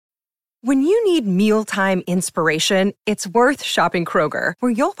When you need mealtime inspiration, it's worth shopping Kroger,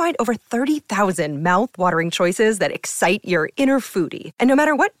 where you'll find over 30,000 mouth-watering choices that excite your inner foodie. And no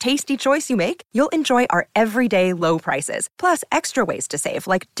matter what tasty choice you make, you'll enjoy our everyday low prices, plus extra ways to save,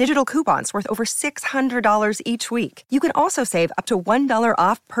 like digital coupons worth over $600 each week. You can also save up to $1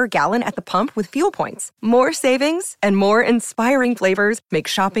 off per gallon at the pump with fuel points. More savings and more inspiring flavors make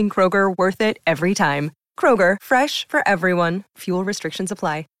shopping Kroger worth it every time. Kroger, fresh for everyone. Fuel restrictions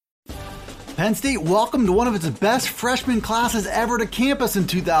apply. Penn State welcomed one of its best freshman classes ever to campus in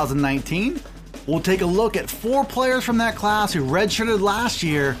 2019. We'll take a look at 4 players from that class who redshirted last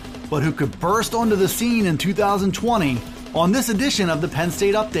year, but who could burst onto the scene in 2020 on this edition of the Penn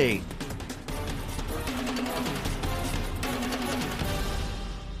State Update.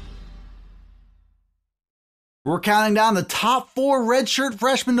 We're counting down the top 4 redshirt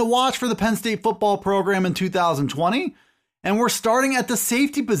freshmen to watch for the Penn State football program in 2020. And we're starting at the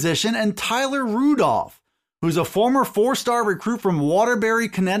safety position and Tyler Rudolph, who's a former 4-star recruit from Waterbury,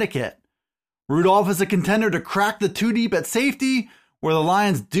 Connecticut. Rudolph is a contender to crack the 2 deep at safety, where the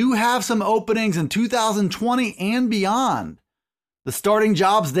Lions do have some openings in 2020 and beyond. The starting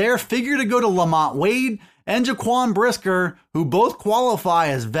jobs there figure to go to Lamont Wade and Jaquan Brisker, who both qualify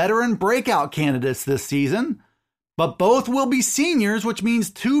as veteran breakout candidates this season. But both will be seniors, which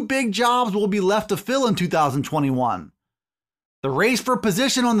means 2 big jobs will be left to fill in 2021. The race for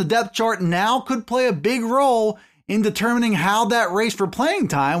position on the depth chart now could play a big role in determining how that race for playing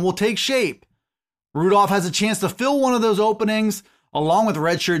time will take shape. Rudolph has a chance to fill one of those openings, along with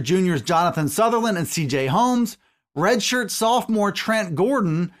redshirt juniors Jonathan Sutherland and CJ Holmes, redshirt sophomore Trent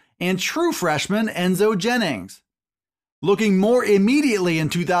Gordon, and true freshman Enzo Jennings. Looking more immediately in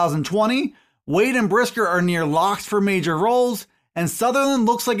 2020, Wade and Brisker are near locks for major roles, and Sutherland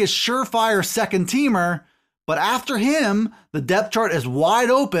looks like a surefire second-teamer. But after him, the depth chart is wide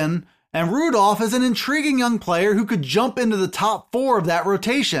open, and Rudolph is an intriguing young player who could jump into the top 4 of that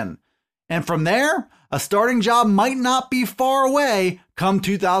rotation. And from there, a starting job might not be far away come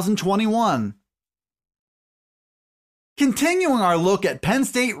 2021. Continuing our look at Penn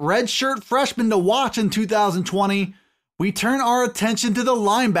State redshirt freshmen to watch in 2020, we turn our attention to the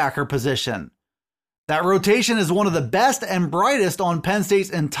linebacker position. That rotation is one of the best and brightest on Penn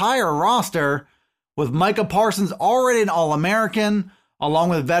State's entire roster, with Micah Parsons already an All-American, along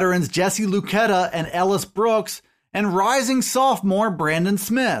with veterans Jesse Luketa and Ellis Brooks, and rising sophomore Brandon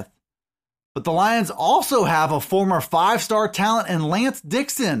Smith. But the Lions also have a former 5-star talent in Lance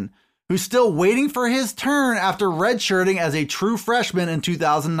Dixon, who's still waiting for his turn after redshirting as a true freshman in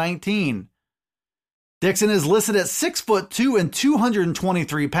 2019. Dixon is listed at 6'2" and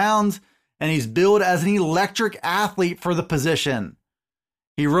 223 pounds, and he's billed as an electric athlete for the position.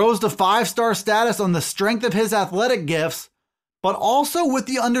 He rose to 5-star status on the strength of his athletic gifts, but also with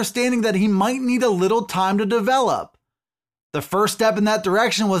the understanding that he might need a little time to develop. The first step in that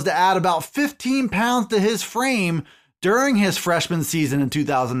direction was to add about 15 pounds to his frame during his freshman season in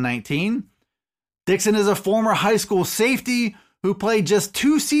 2019. Dixon is a former high school safety who played just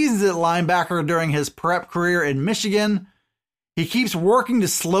 2 seasons at linebacker during his prep career in Michigan. He keeps working to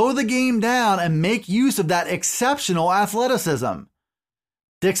slow the game down and make use of that exceptional athleticism.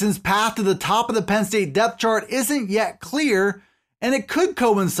 Dixon's path to the top of the Penn State depth chart isn't yet clear, and it could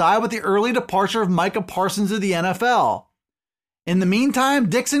coincide with the early departure of Micah Parsons to the NFL. In the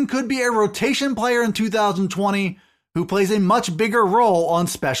meantime, Dixon could be a rotation player in 2020 who plays a much bigger role on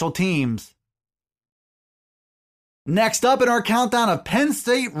special teams. Next up in our countdown of Penn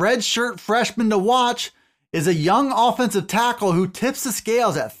State redshirt freshmen to watch is a young offensive tackle who tips the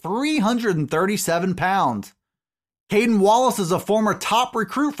scales at 337 pounds. Caden Wallace is a former top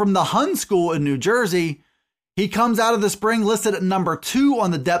recruit from the Hun School in New Jersey. He comes out of the spring listed at number 2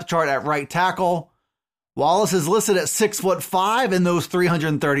 on the depth chart at right tackle. Wallace is listed at 6'5" and those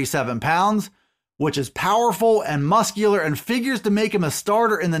 337 pounds, which is powerful and muscular and figures to make him a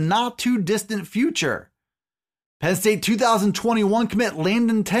starter in the not too distant future. Penn State 2021 commit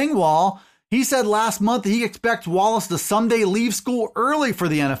Landon Tengwall, he said last month that he expects Wallace to someday leave school early for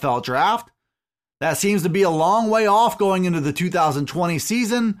the NFL draft. That seems to be a long way off going into the 2020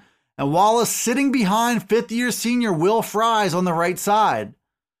 season, and Wallace sitting behind 5th-year senior Will Fries on the right side.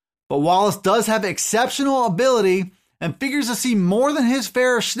 But Wallace does have exceptional ability and figures to see more than his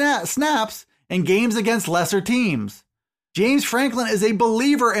fair snaps in games against lesser teams. James Franklin is a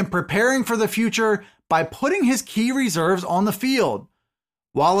believer in preparing for the future by putting his key reserves on the field.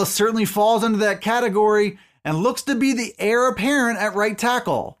 Wallace certainly falls into that category and looks to be the heir apparent at right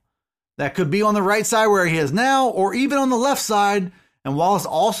tackle. That could be on the right side where he is now, or even on the left side, and Wallace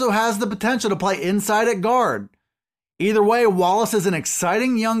also has the potential to play inside at guard. Either way, Wallace is an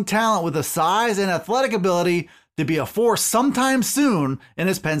exciting young talent with the size and athletic ability to be a force sometime soon in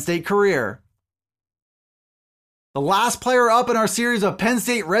his Penn State career. The last player up in our series of Penn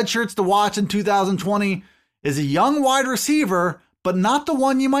State red shirts to watch in 2020 is a young wide receiver, but not the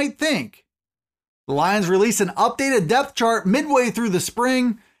one you might think. The Lions released an updated depth chart midway through the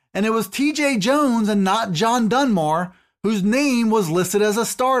spring, and it was TJ Jones and not John Dunmore whose name was listed as a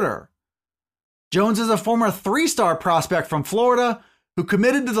starter. Jones is a former 3-star prospect from Florida who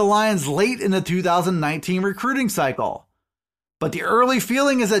committed to the Lions late in the 2019 recruiting cycle. But the early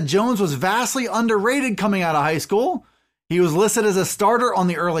feeling is that Jones was vastly underrated coming out of high school. He was listed as a starter on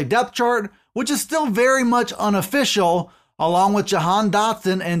the early depth chart, which is still very much unofficial, along with Jahan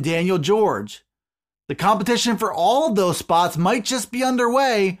Dotson and Daniel George. The competition for all of those spots might just be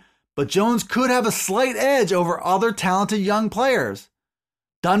underway, but Jones could have a slight edge over other talented young players.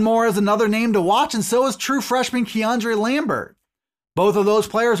 Dunmore is another name to watch, and so is true freshman Keandre Lambert. Both of those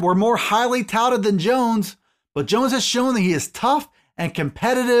players were more highly touted than Jones, but Jones has shown that he is tough and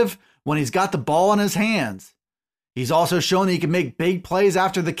competitive when he's got the ball in his hands. He's also shown that he can make big plays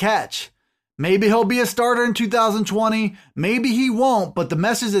after the catch. Maybe he'll be a starter in 2020, maybe he won't, but the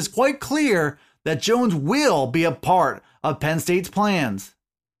message is quite clear that Jones will be a part of Penn State's plans.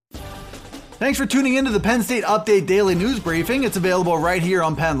 Thanks for tuning into the Penn State Update Daily News Briefing. It's available right here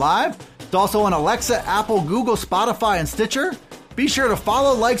on Penn Live. It's also on Alexa, Apple, Google, Spotify, and Stitcher. Be sure to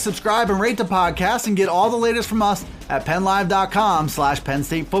follow, like, subscribe, and rate the podcast and get all the latest from us at PennLive.com/Penn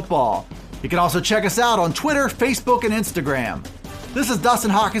State Football. You can also check us out on Twitter, Facebook, and Instagram. This is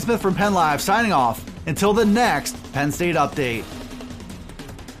Dustin Hawkinsmith from Penn Live signing off until the next Penn State Update.